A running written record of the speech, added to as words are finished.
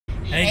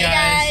Hey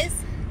guys.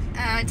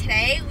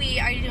 Today we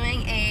are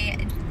doing a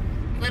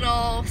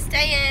little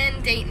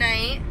stay-in date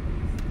night.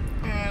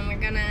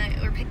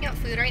 We're picking up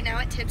food right now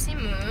at Tipsy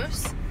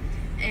Moose,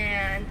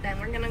 and then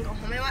we're gonna go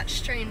home and watch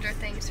Stranger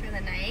Things for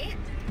the night.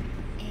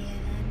 And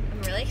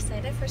I'm really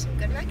excited for some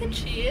good mac and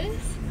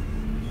cheese.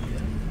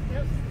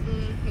 Yep.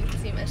 You can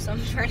see my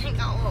sun's burning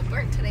out a little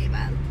burnt today,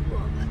 but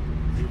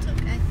it's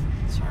okay.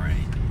 It's alright.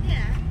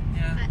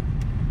 Yeah. But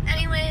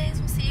anyways,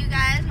 we'll see you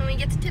guys when we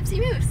get to Tipsy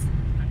Moose.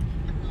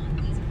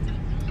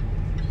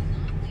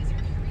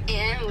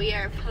 And we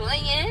are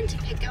pulling in to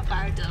pick up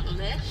our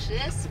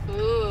delicious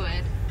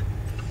food.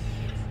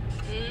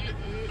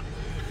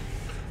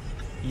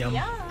 Yum.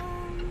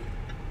 Yum.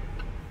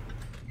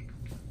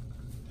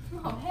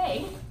 Oh,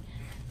 hey.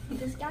 We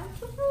just got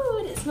some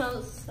food. It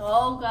smells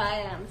so good.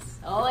 I'm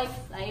so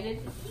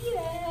excited to eat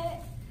it.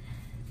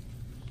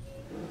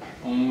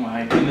 Oh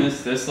my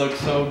goodness, this looks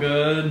so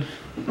good.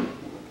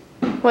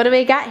 What do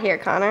we got here,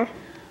 Connor?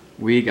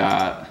 We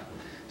got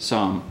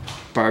some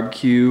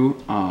barbecue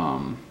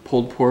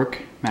pulled pork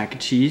mac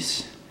and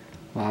cheese,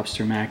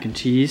 lobster mac and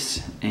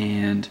cheese,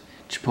 and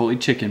chipotle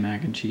chicken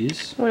mac and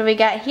cheese. What do we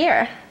got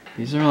here?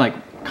 These are like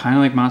kind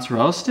of like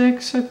mozzarella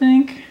sticks, I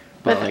think,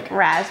 but with like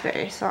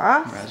raspberry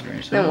sauce.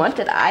 Raspberry sauce. Then what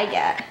did I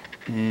get?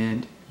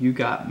 And you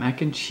got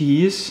mac and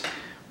cheese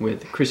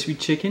with crispy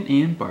chicken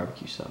and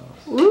barbecue sauce.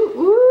 Ooh,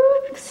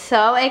 ooh.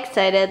 So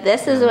excited.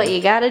 This is what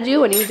you gotta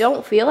do when you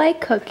don't feel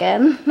like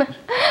cooking.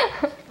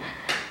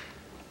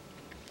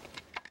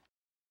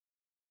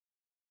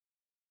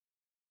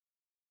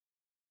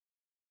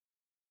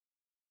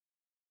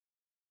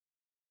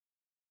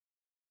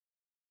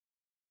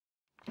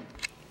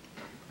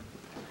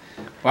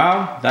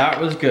 Wow,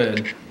 that was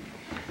good.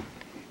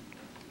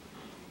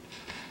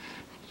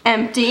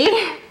 Empty.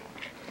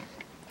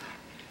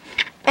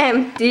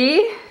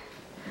 Empty.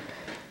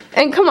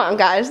 And come on,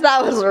 guys,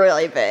 that was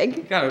really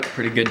big. Got a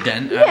pretty good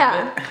dent out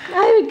Yeah, of it.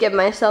 I would give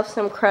myself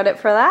some credit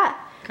for that.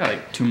 Got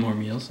like 2 more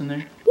meals in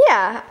there.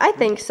 Yeah, I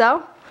think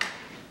so.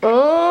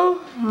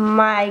 Oh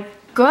my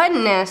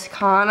goodness,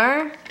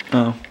 Connor.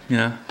 Oh,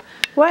 yeah.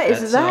 What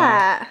is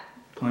that?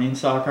 Playing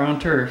soccer on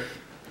turf.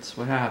 That's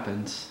what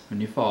happens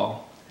when you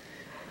fall.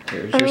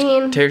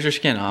 Tears your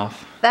skin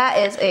off. That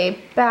is a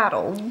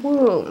battle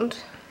wound.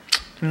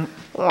 Yep.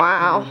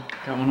 Wow.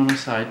 Got one on my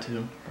side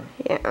too.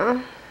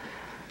 Yeah.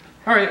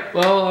 Alright,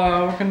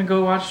 well, we're gonna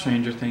go watch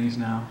Stranger Things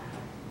now.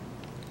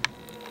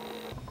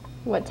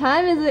 What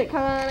time is it,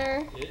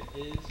 Connor? It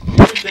is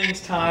Stranger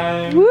Things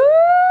time. Woo!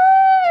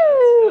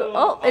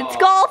 Oh, it's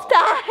golf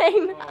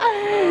time.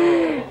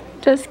 Oh,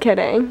 no. Just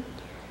kidding.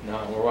 No,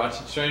 we're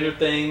watching Stranger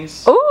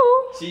Things.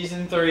 Ooh.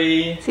 Season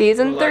 3.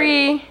 Season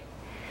 3. Like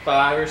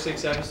 5 or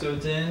 6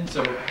 episodes in,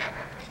 so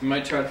we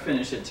might try to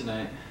finish it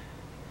tonight.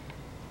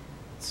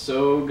 It's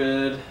so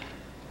good.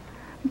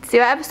 Let's see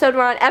what episode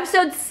we're on.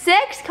 Episode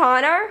 6,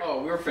 Connor.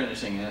 Oh, we're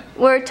finishing it.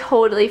 We're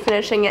totally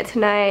finishing it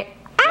tonight.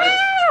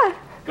 Ah!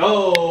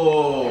 Go!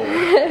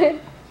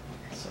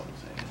 So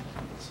excited.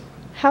 So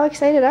How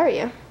excited are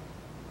you?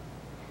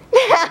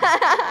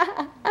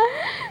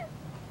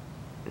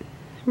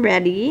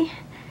 Ready,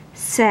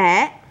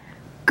 set,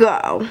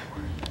 go.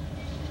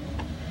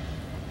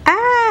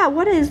 Ah,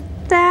 what is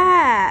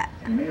that?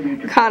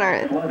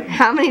 Connor,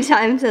 how many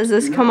times has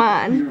this come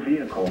on?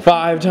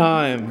 5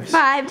 times.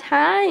 5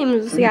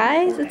 times,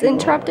 guys. It's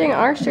interrupting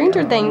our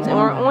Stranger Things, and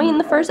we're only in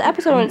the first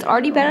episode, and it's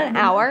already been an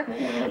hour,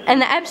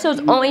 and the episode's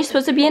only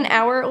supposed to be an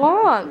hour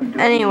long.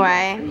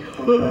 Anyway.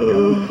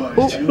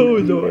 So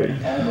annoying.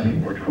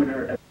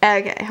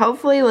 Okay,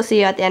 hopefully we'll see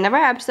you at the end of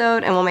our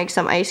episode, and we'll make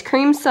some ice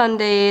cream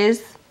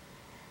sundaes.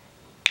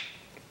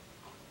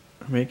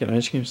 Making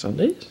ice cream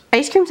sundaes?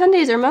 Ice cream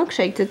sundaes or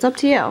milkshakes, it's up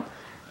to you.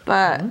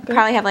 But Okay.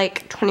 probably have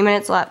like 20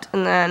 minutes left,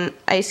 and then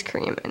ice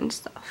cream and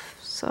stuff.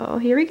 So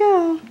here we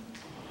go.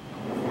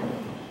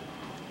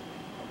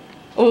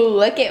 Oh,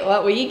 look at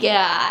what we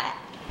got.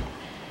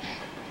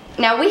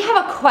 Now we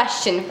have a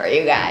question for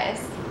you guys.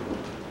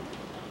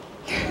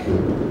 Do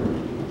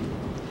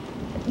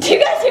you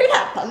guys hear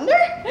that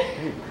thunder?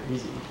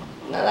 Crazy.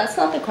 No, that's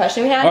not the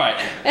question we had.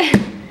 Alright.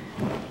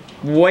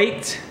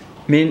 White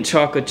mint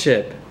chocolate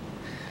chip.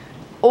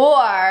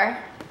 Or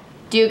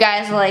do you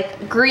guys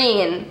like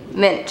green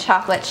mint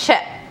chocolate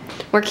chip?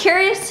 We're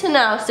curious to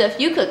know, so if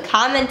you could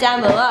comment down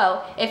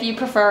below if you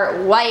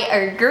prefer white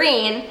or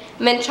green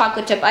mint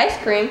chocolate chip ice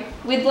cream,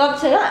 we'd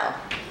love to know.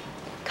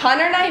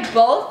 Connor and I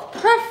both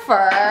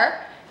prefer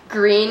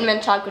green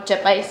mint chocolate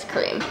chip ice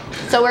cream,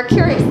 so we're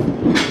curious.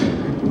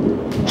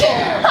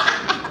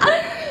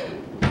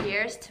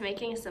 Here's to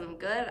making some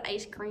good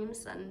ice cream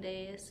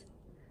sundaes.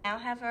 Now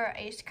have our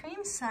ice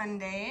cream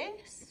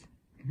sundaes.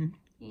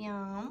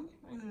 Yum.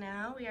 And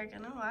now we are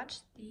gonna watch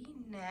the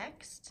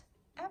next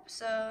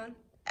episode.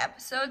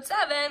 Episode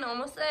 7,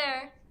 almost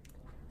there.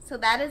 So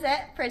that is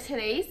it for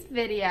today's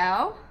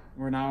video.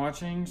 We're not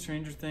watching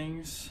Stranger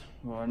Things.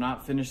 Well, we're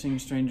not finishing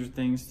Stranger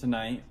Things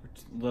tonight.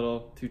 We're a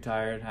little too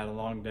tired, had a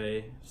long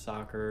day,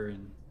 soccer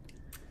and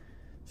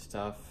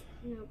stuff.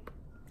 Yep.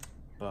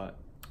 But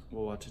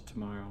We'll watch it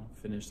tomorrow.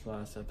 Finish the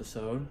last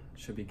episode.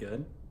 Should be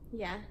good.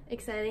 Yeah,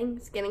 exciting.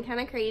 It's getting kind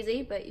of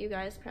crazy, but you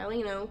guys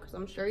probably know because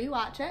I'm sure you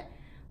watch it.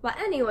 But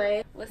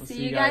anyway, we'll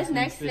see you guys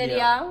next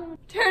video.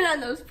 Turn on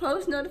those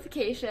post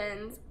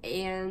notifications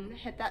and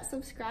hit that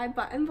subscribe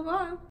button below.